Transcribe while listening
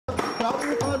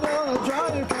Prabhupada,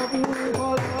 Jai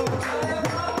Prabhupada.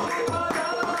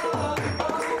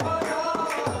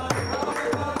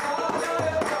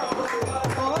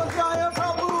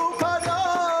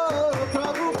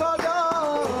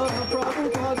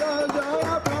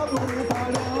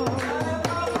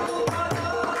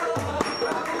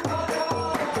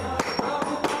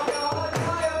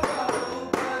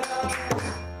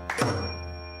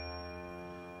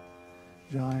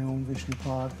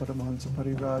 Vishnupad, Paramahansa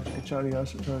Parivraj, Acharya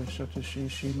Sattva Shri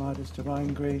Śrīmad, His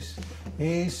Divine Grace,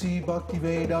 A.C. Bhakti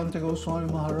Vedānta Goswami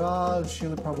Maharaj,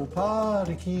 Srila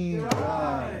Prabhupada Ki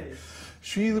Jai,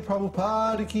 Srila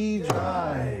Prabhupada Ki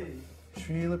Jai,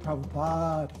 Srila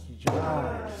Prabhupada Ki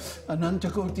Jai, Ananta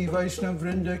Koti Vaishnava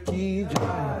Vrinda Ki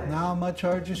Jai,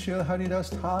 Namacharya Srila Haridas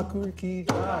Thakur Ki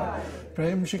Jai,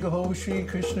 Prem Shri Gaho Shri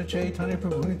Krishna Chaitanya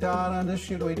Prabhu Nityananda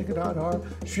Shri Advaita Gadadhar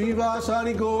Shri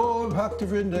Vasari Gaur Bhakta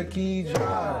Vrinda Ki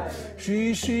Jai,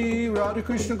 Shri Shri Radha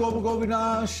Krishna Gopa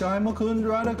Govina Shai Mukund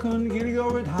Radha Kund Giri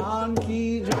Govardhan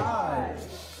Ki Jai,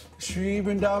 Shri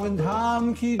Vrindavan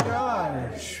Dham Ki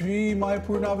Jai, Shri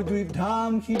Mayapur Navadvip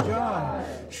Dham Ki Jai,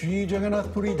 Shri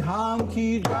Jagannath Puri Dham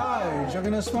Ki Jai,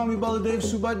 Jagannath Swami Baladev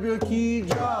Subhadra Ki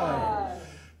Jai,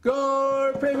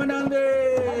 Gaur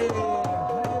Premanande.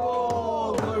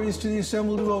 All glories to the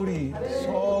assembled devotees.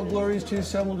 All glories to the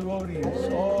assembled devotees.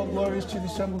 All glories to the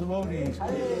assembled devotees.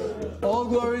 All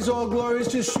glories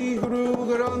to Shri Guru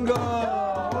Gauranga.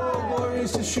 All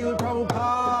glories to Srila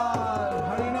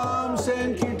Prabhupada. Harinam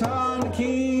Sankirtan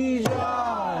Ki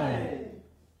Jai.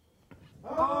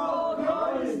 All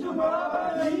glories to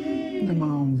Babaji.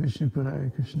 Namam Vishnu Padaya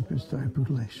Krishna Prasthaya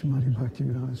Pudale Shrimati Bhakti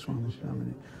Vedanta Swami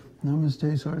Shramani.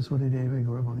 Namaste Saraswati Deva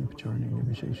Gauravani Pacharni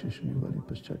Nivishesha Shnivadi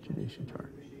Paschachadesha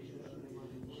Tarni.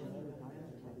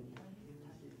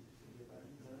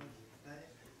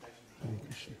 Hare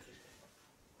Krishna.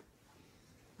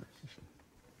 Hare Krishna.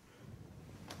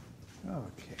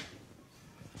 Okay.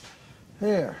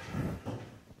 There.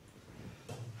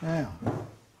 Now,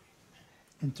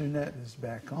 internet is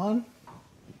back on.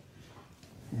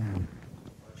 And,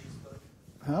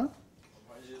 huh?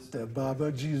 The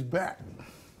Babaji's back.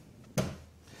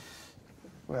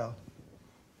 Well,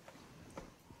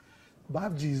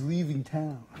 Babaji's leaving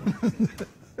town.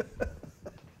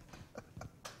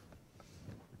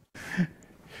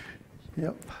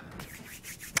 Yep.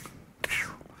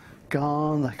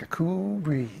 Gone like a cool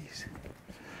breeze.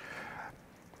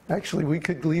 Actually, we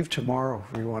could leave tomorrow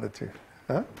if we wanted to.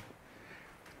 Huh?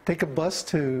 Take a bus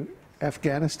to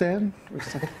Afghanistan or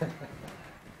something.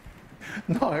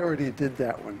 No, I already did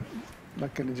that one. I'm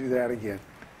not going to do that again.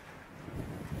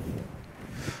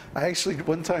 I actually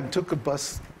one time took a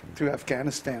bus to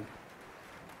Afghanistan,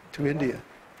 to India.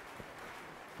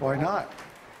 Why not?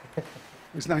 It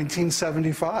was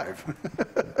 1975.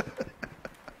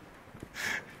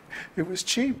 It was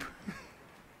cheap.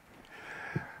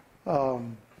 Well,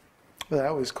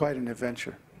 that was quite an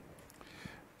adventure.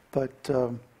 But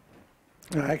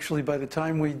actually, by the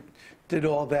time we did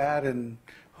all that and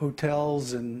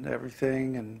hotels and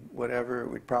everything and whatever, it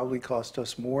would probably cost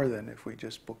us more than if we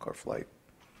just book our flight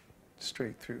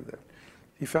straight through there.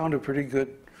 He found a pretty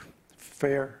good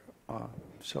fare,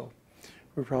 so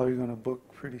we're probably going to book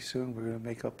pretty soon. We're going to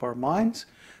make up our minds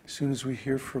as soon as we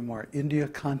hear from our India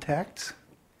contacts.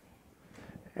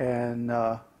 And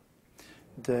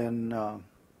then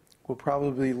we'll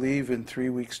probably leave in 3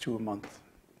 weeks to a month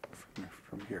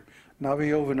from here.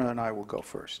 Navayovana and I will go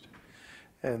first.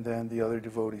 And then the other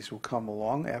devotees will come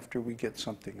along after we get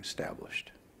something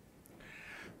established.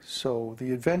 So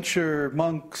the adventure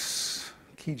monks,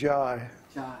 Ki Jai.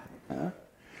 Jai. Huh?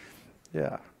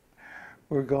 Yeah.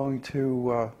 We're going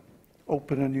to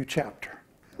open a new chapter.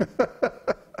 I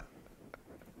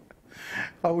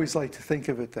always like to think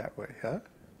of it that way, huh?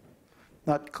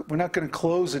 We're not going to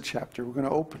close a chapter, we're going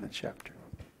to open a chapter.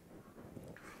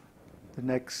 The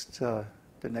next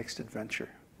adventure.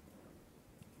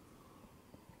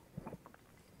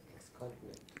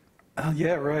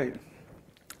 Yeah, right.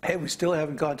 Hey, we still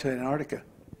haven't gone to Antarctica.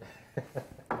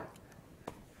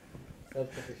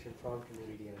 Self-sufficient farm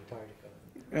community in Antarctica.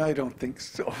 I don't think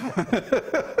so.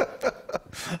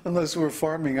 Unless we're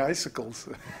farming icicles.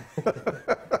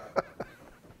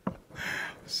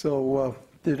 So,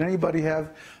 did anybody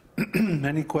have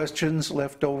any questions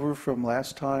left over from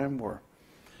last time, or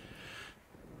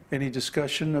any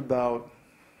discussion about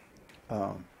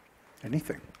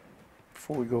anything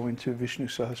before we go into Vishnu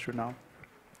Sahasranam?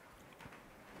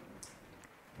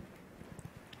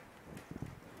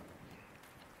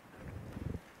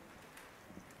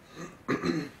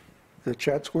 The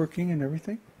chat's working and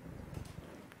everything?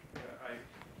 Yeah,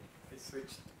 I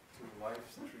switched to live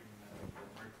stream and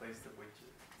replaced it with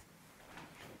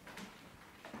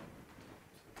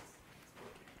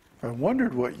I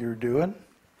wondered what you were doing.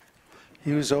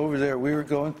 He was over there. We were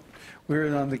on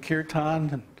the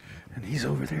kirtan, and he's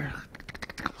over there.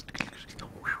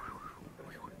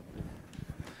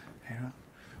 Yeah.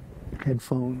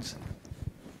 Headphones.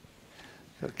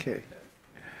 Okay.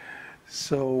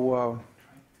 So,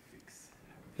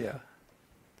 yeah.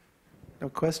 No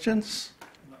questions?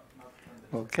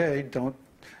 Okay,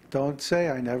 don't say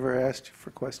I never asked you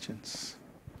for questions.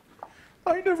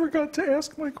 I never got to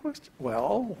ask my question.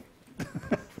 Well.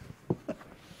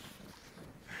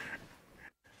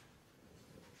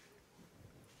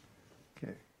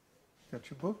 Okay. Got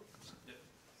your book? Yes.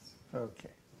 Okay.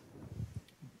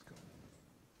 Let's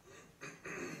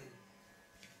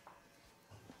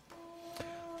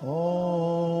go.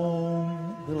 Om. A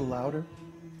little louder.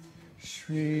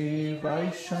 Shri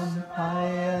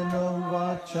Vaishampayana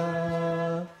Vacha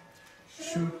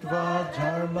Shutva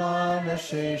Dharmana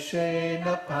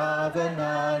Sheshena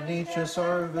Pavanani Cha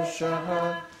Sarvashaha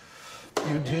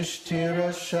Yudhishthira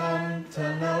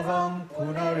Shantanavam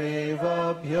Punareva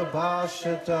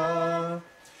Bhyabhashata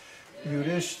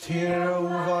Yudhishthira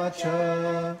Uvacha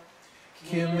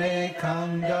Kimekam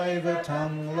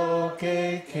Daivatam Loke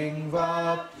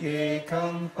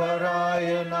Kingvapyekam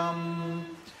Parayanam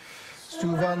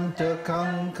Stuvanta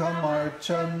kankam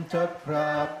archanta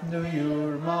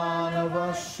prapnuyurmanava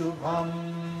shubham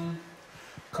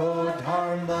Ko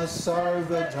dharma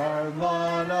sarva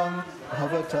dharmanam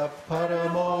bhavata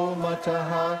paramo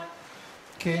mataha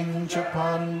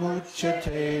Kinchapan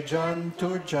muchyate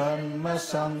jantur janma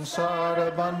samsara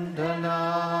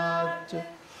bandhanat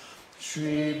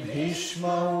Shri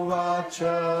Bhishma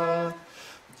Uvacha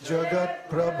Jagat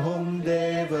Prabhum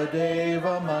Deva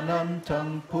Deva Manantam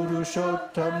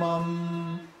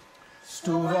Purushottamam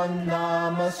Stuvan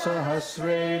Nama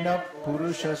Sahasrena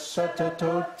Purusha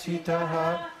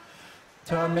Satatotitaha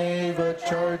Tameva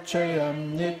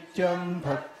Charchayam Nityam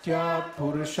Bhaktya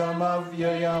Purusham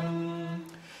Avyayam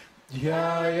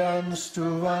Dhyayan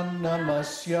Stuvan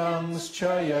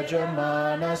Namasyamscha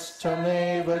Yajamanas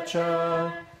Tameva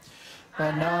Cha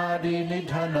Anadi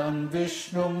Nidhanam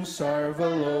Vishnum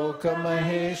Sarvaloka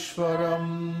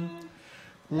Maheshwaram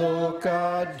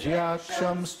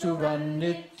Lokadhyaksham Stuvan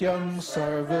Nityam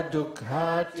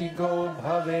Sarvadukkhatigo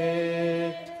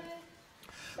Bhavet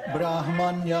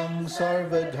Brahmanyam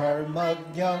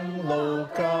Sarvadharmajnam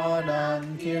Lokanam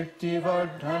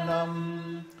Kirtivardhanam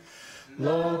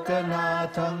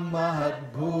Lokanatham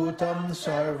Mahadbhutam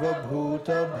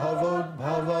Sarvabhuta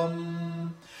Bhavodbhavam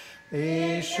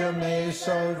Esha me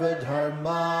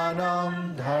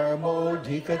sarvadharmanam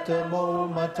dharmodhikatamo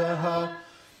mataha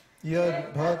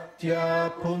yad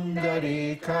bhaktya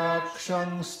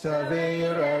pundarikaksham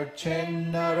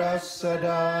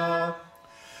staverarchenarasada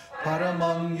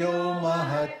paramam yo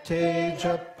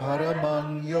mahateja paramam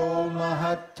yo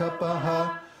mahatapaha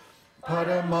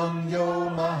paramam yo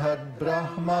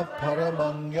mahadbrahma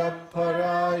paramam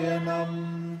yaparayanam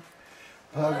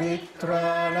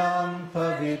Pavitranam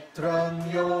pavitram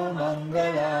yo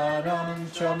mangalanam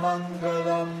cha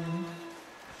mangalam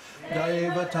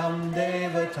Daivatam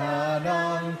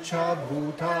devatanam cha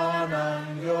bhutanam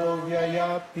yo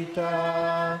vyayapita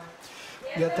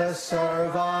Yata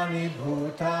sarvani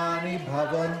bhutani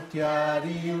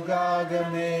bhavantyadi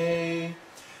yugagame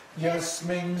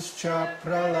Yasminscha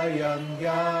pralayam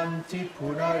yanti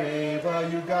punareva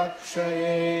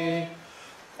yugakshaye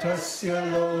Tasya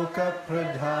loka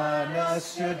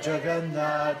pradhanasya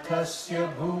jagannathasya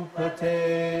bhupate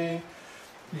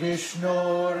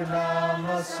Vishnor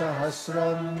nama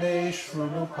sahasram me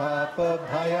shrunu papa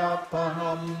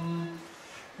bhayapaham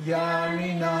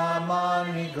Yani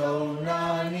namani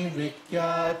gaunani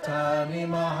vikyatani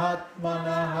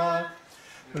mahatmanaha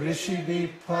Rishibhi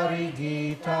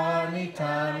parigitani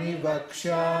tani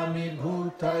vakshyami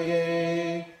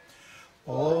bhutaye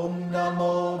Om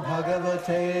Namo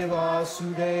Bhagavate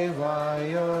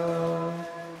Vasudevaya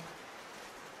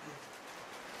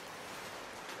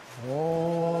Om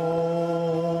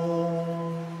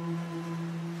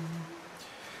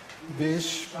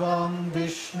Vishvam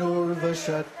Vishnur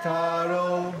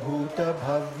Vashatkaro Bhuta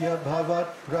Bhavya Bhavat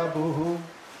Prabhu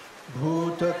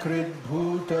Bhuta Krit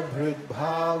Bhuta Bhrit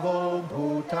Bhavo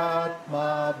Bhutatma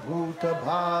Bhuta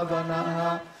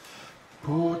Bhavanaha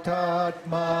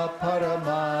Bhutatma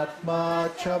Paramatma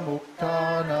Cha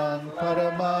Muktanam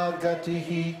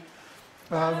Paramagatihi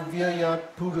Avyayat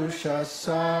Purusha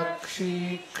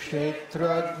Sakshi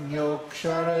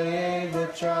Kshetrajnoksharaeva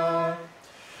Cha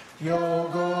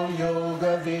Yogo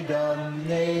Yoga Vidam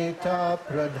Neta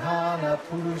Pradhana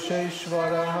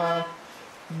Purusheshvaraha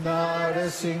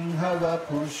Narasingha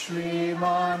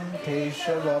Vapushriman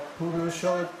Keshava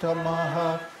Purushottamaha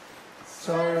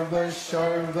Sarva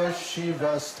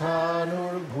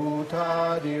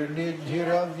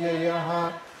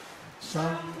Shivasthanur-bhutadir-nidhiravyayah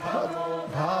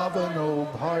Sambhavano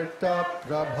Bharta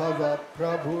Prabhava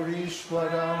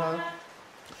Prabhurishwaraha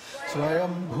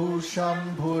Swayambhu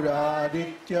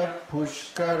Shambhuraditya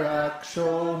Pushkaraksho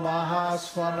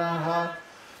Mahasvanaha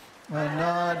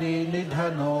Anadi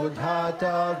Nidhano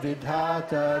Dhata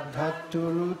Vidhata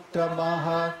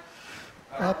Dhaturuttamaha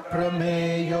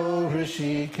Aprameyo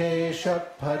Hrishikesha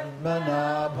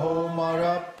Padmanabho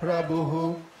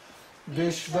Maraprabhu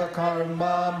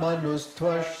Vishvakarma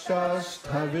Manustvashta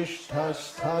Sthavishta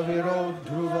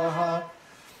Dhruvaha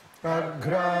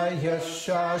Agrahya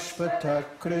Shashvata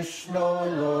Krishno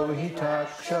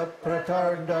Lohitaksha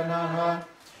Pratardanaha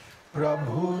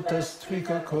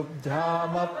Prabhutastvika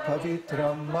Kubdhama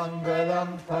Pavitram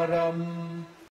Mangalam Param.